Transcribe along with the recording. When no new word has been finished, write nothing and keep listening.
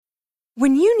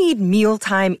When you need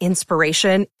mealtime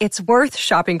inspiration, it's worth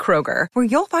shopping Kroger, where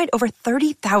you'll find over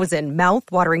 30,000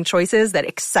 mouth-watering choices that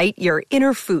excite your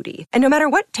inner foodie. And no matter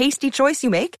what tasty choice you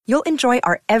make, you'll enjoy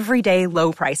our everyday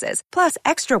low prices, plus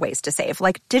extra ways to save,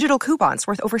 like digital coupons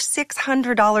worth over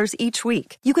 $600 each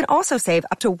week. You can also save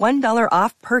up to $1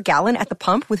 off per gallon at the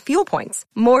pump with fuel points.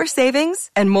 More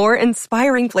savings and more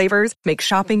inspiring flavors make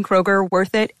shopping Kroger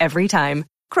worth it every time.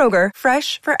 Kroger,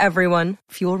 fresh for everyone.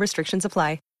 Fuel restrictions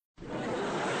apply.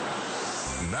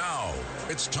 Now,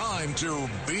 it's time to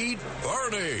Beat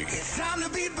Bernie. It's time to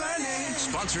beat Bernie.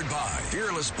 Sponsored by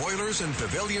Fearless Boilers and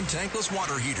Pavilion Tankless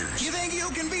Water Heaters. You think you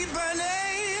can beat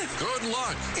Bernie? Good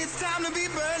luck. It's time to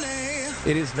beat Bernie.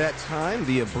 It is that time,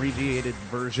 the abbreviated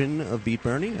version of Beat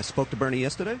Bernie. I spoke to Bernie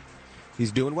yesterday.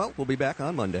 He's doing well. We'll be back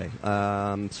on Monday.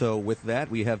 So with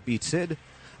that, we have Beat Sid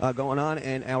going on,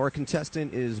 and our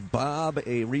contestant is Bob,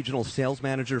 a regional sales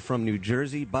manager from New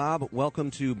Jersey. Bob, welcome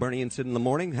to Bernie and Sid in the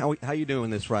Morning. How you doing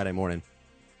this Friday morning?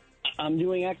 I'm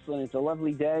doing excellent. It's a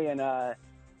lovely day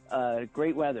and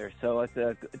great weather, so it's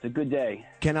a good day.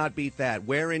 Cannot beat that.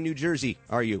 Where in New Jersey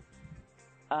are you?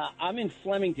 I'm in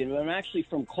Flemington, but I'm actually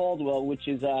from Caldwell, which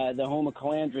is the home of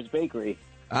Calandras Bakery.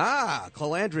 Ah,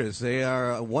 Calandras. They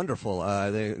are wonderful.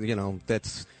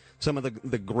 That's some of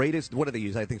the greatest. What do they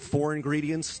use? I think 4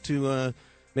 ingredients to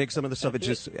make some of the stuff. It's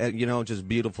just just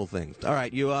beautiful things. All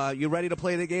right, you ready to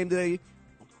play the game today?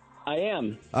 I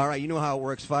am. All right, you know how it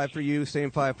works. 5 for you, same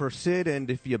 5 for Sid,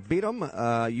 and if you beat them,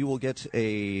 you will get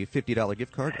a $50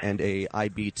 gift card and a I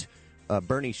Beat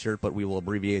Bernie shirt, but we will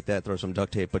abbreviate that, throw some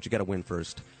duct tape, but you got to win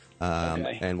first,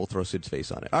 Okay. and we'll throw Sid's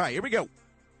face on it. All right, here we go.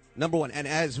 Number 1, and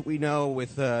as we know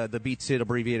with the Beat Sid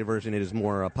abbreviated version, it is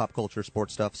more pop culture,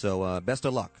 sports stuff, so best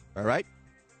of luck, all right?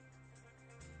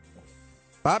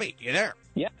 Bobby, you there?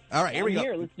 Yeah. All right, here we go.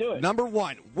 Here, let's do it. Number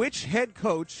 1, which head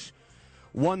coach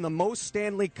won the most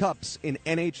Stanley Cups in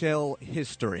NHL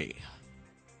history?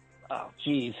 Oh,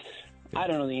 jeez. I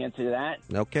don't know the answer to that.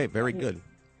 Okay, very good.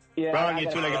 Yeah, Wrong, you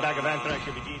two-legged bag of anthrax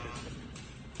should be Jesus.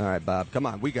 All right, Bob, come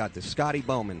on. We got this. Scotty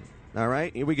Bowman. All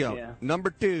right, here we go. Yeah.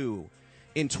 Number 2.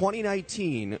 In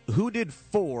 2019, who did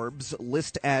Forbes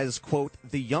list as, quote,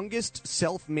 the youngest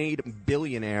self-made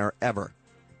billionaire ever?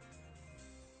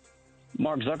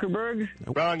 Mark Zuckerberg?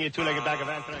 Wrong, you two-legged bag of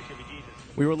anthrax should be Jesus.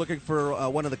 We were looking for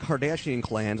one of the Kardashian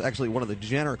clans. Actually, one of the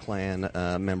Jenner clan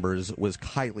members was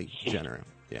Kylie Jenner.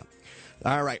 Yeah.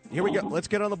 All right, here we go. Let's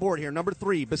get on the board here. Number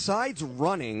 3, besides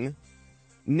running,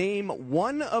 name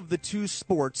one of the 2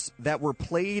 sports that were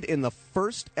played in the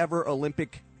first ever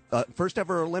Olympics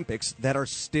that are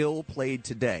still played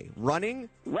today. Running?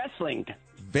 Wrestling.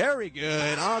 Very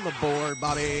good. On the board,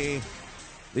 Bobby.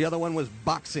 The other one was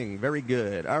boxing. Very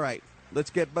good. All right. Let's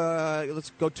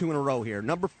go 2 in a row here.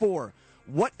 Number 4.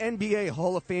 What NBA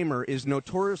Hall of Famer is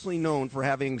notoriously known for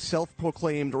having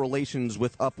self-proclaimed relations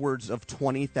with upwards of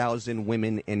 20,000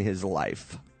 women in his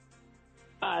life?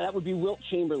 That would be Wilt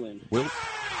Chamberlain. Wilt,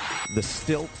 the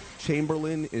Stilt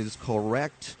Chamberlain is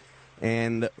correct.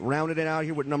 And rounded it out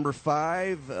here with number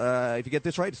 5. If you get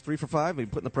this right, it's 3 for 5. We're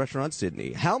putting the pressure on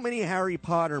Sydney. How many Harry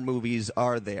Potter movies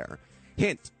are there?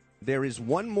 Hint, there is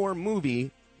one more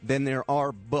movie than there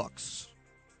are books.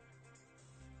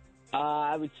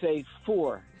 I would say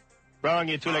 4. Wrong,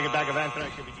 you two-legged bag of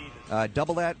anthrax should be Jesus.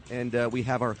 Double that, and we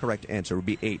have our correct answer. It would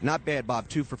be 8. Not bad, Bob.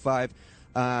 2 for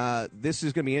 5. This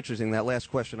is going to be interesting. That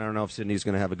last question, I don't know if Sydney's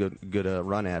going to have a good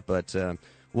run at, but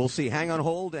we'll see. Hang on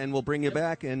hold, and we'll bring you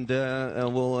back, and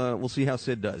we'll see how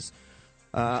Sid does.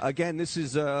 Again, this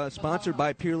is sponsored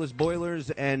by Peerless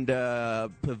Boilers and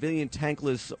Pavilion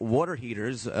Tankless Water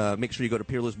Heaters. Make sure you go to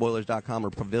peerlessboilers.com or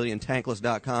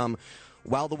paviliontankless.com.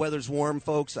 While the weather's warm,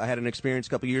 folks, I had an experience a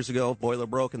couple years ago. Boiler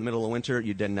broke in the middle of winter.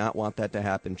 You did not want that to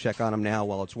happen. Check on them now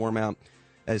while it's warm out.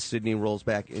 As Sydney rolls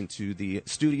back into the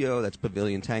studio, that's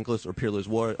Pavilion Tankless or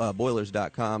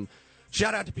peerlessboilers.com.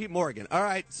 Shout out to Pete Morgan. All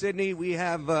right, Sydney, we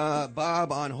have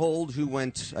Bob on hold, who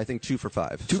went, I think, 2 for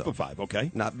 5. 2 for 5,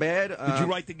 okay. Not bad. Did you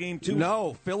write the game, too?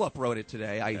 No, Philip wrote it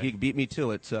today. He beat me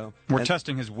to it. So we're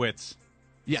testing his wits.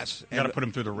 Yes. Got to put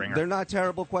him through the ringer. They're not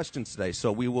terrible questions today,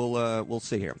 so we will we'll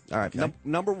see here. All right, Okay.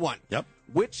 Number 1. Yep.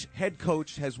 Which head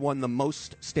coach has won the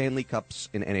most Stanley Cups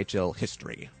in NHL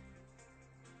history?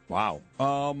 Wow.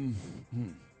 I'm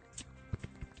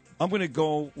going to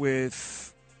go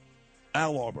with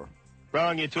Al Arbor.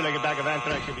 Wrong, you two-legged bag of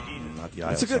anthrax should be Jesus. Not the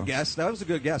That's a Isles, good guess. That was a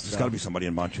good guess. It's got to be somebody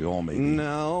in Montreal, maybe.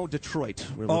 No, Detroit.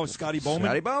 Scotty Bowman?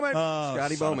 Scotty Bowman. Oh,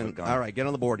 Scotty son of a Bowman. gun. All right, get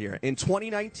on the board here. In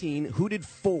 2019, who did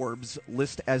Forbes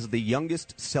list as the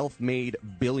youngest self-made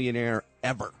billionaire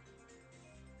ever?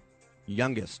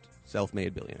 Youngest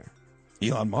self-made billionaire.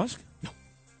 Elon Musk?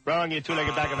 Wrong, you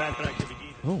two-legged bag of anthrax should be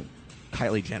Jesus. Oh.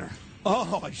 Kylie Jenner.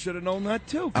 Oh, I should have known that,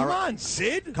 too. Come on,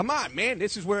 Sid. Come on, man.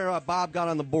 This is where Bob got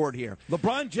on the board here.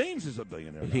 LeBron James is a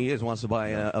billionaire now. He wants to buy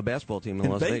a basketball team in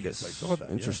Las Vegas. I saw that.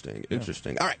 Interesting, Yeah.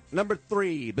 interesting. All right, number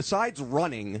 3. Besides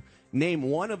running, name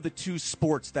one of the 2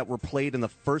 sports that were played in the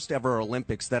first ever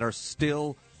Olympics that are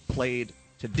still played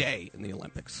today in the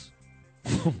Olympics.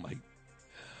 Oh, my.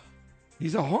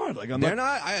 These are hard. Like They're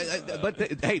not.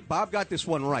 Hey, Bob got this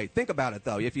one right. Think about it,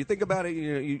 though. If you think about it,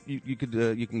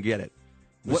 you can get it.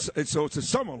 So it's a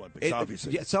Summer Olympics,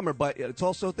 obviously. Yeah, summer, but it's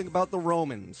also think about the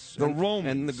Romans.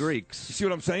 And the Greeks. You see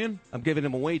what I'm saying? I'm giving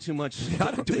him way too much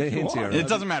hints here. It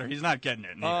doesn't matter. He's not getting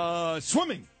it.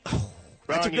 Swimming. That's a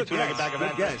Wrong, you good two-legged bag of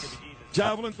Good ants. guess.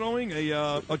 Javelin throwing,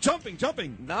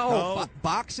 jumping. No.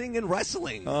 Boxing and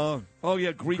wrestling. Oh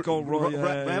yeah, Greco-Roman.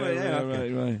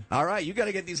 Right. All right, you got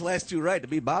to get these last 2 right to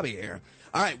beat Bobby here.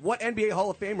 All right, what NBA Hall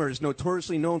of Famer is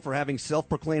notoriously known for having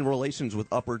self-proclaimed relations with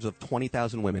upwards of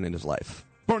 20,000 women in his life?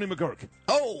 Bernie McGurk.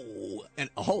 Oh, and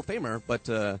a Hall of Famer, but...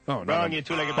 Wrong, you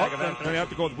two-legged bag of ants. Then you have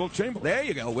to go with Wilt Chamberlain. There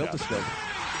you go, Wilt is still.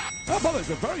 Oh, but it's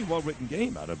a very well-written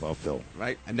game out of Phil.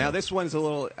 Right, and now this one's a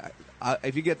little...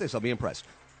 if you get this, I'll be impressed.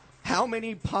 How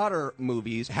many Potter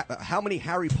movies, how many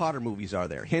Harry Potter movies are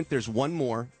there? Hint, there's one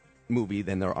more movie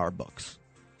than there are books.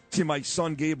 See, my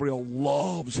son Gabriel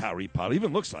loves Harry Potter.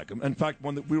 Even looks like him. In fact,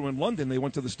 when we were in London, they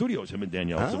went to the studios, him and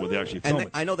Danielle, where they actually filmed it.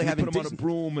 I know they have put in him Disney. on a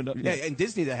broom. And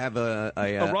Disney, they have a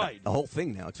ride. A whole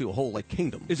thing now, too, a whole,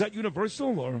 kingdom. Is that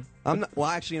Universal, or? Well,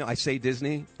 actually, I say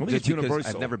Disney. I think it's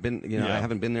Universal. I've never been, I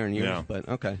haven't been there in years, but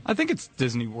okay. I think it's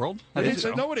Disney World. I think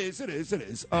so. No, it is.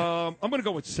 I'm going to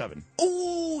go with 7.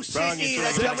 Ooh, Sydney,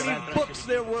 that's how many books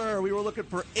there were. We were looking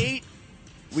for 8.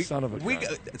 Son of a gun.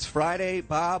 It's Friday,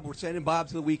 Bob. We're sending Bob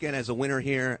to the weekend as a winner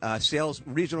here.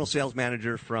 Regional sales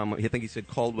manager from, I think he said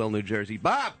Caldwell, New Jersey.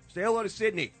 Bob, say hello to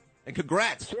Sydney, and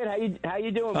congrats. Sid, how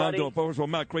you doing, buddy? I'm doing well,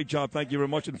 Matt. Great job. Thank you very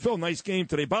much. And Phil, nice game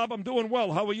today. Bob, I'm doing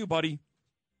well. How are you, buddy?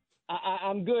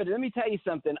 I'm good. Let me tell you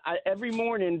something. Every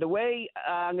morning, the way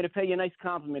I'm going to pay you a nice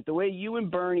compliment, the way you and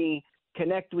Bernie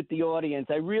connect with the audience,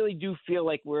 I really do feel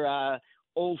like we're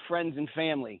old friends and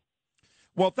family.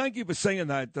 Well, thank you for saying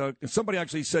that. Somebody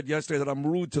actually said yesterday that I'm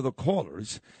rude to the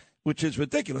callers, which is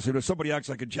ridiculous. If somebody acts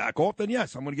like a jack off, then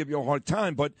yes, I'm going to give you a hard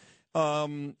time. But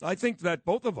I think that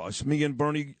both of us, me and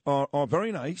Bernie, are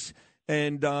very nice.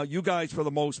 And you guys, for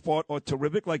the most part, are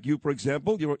terrific. Like you, for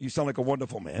example, you sound like a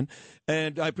wonderful man.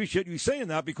 And I appreciate you saying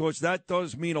that because that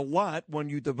does mean a lot when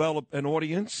you develop an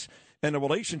audience and a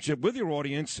relationship with your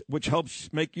audience, which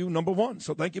helps make you number one.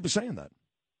 So thank you for saying that.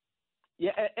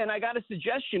 Yeah, and I got a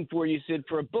suggestion for you, Sid,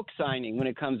 for a book signing when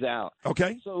it comes out.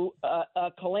 Okay. So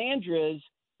Calandras,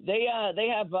 they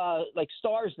have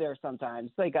stars there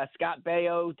sometimes. Like Scott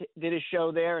Baio did a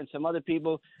show there, and some other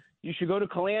people. You should go to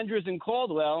Calandras in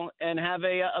Caldwell and have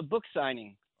a book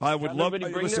signing. I would love to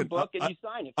bring their book and you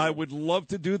sign it. I would love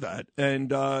to do that,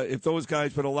 and if those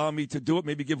guys would allow me to do it,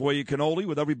 maybe give away a cannoli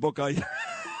with every book I.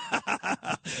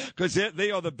 Because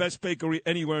they are the best bakery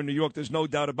anywhere in New York. There's no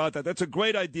doubt about that. That's a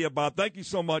great idea, Bob. Thank you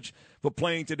so much for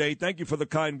playing today. Thank you for the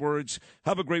kind words.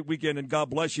 Have a great weekend, and God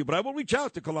bless you. But I will reach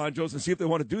out to Calandros and see if they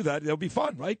want to do that. It'll be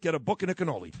fun, right? Get a book and a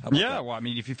cannoli. Yeah, well, I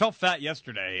mean, if you felt fat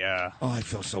yesterday. Oh, I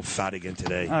feel so fat again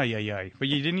today. Oh, yeah. But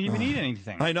you didn't even eat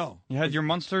anything. I know. You had your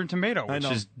Munster and tomato, which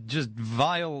is just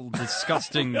vile,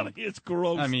 disgusting. Really, it's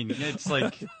gross. I mean, it's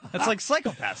like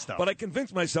psychopath stuff. But I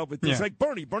convinced myself with this. Yeah. Like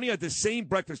Bernie. Bernie had the same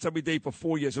breakfast every day for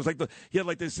 4 years. It was like he had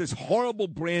like this horrible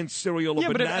brand cereal. Yeah,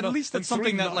 of but banana at least and that's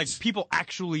something that nuts. people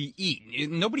actually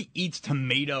eat. Nobody eats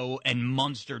tomato and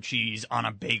Munster cheese on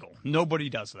a bagel. Nobody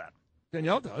does that.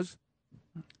 Danielle does.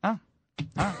 Oh.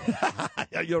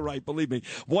 Yeah, you're right. Believe me.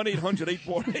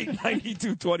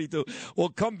 1-800-848-9222. We'll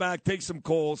come back, take some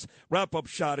calls, wrap up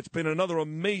shot. It's been another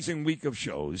amazing week of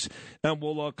shows, and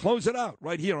we'll close it out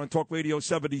right here on Talk Radio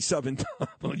 77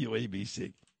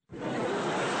 WABC.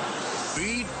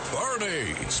 Beat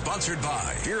Bernie. Sponsored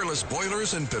by Fearless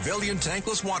Boilers and Pavilion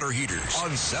Tankless Water Heaters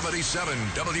on 77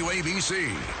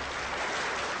 WABC.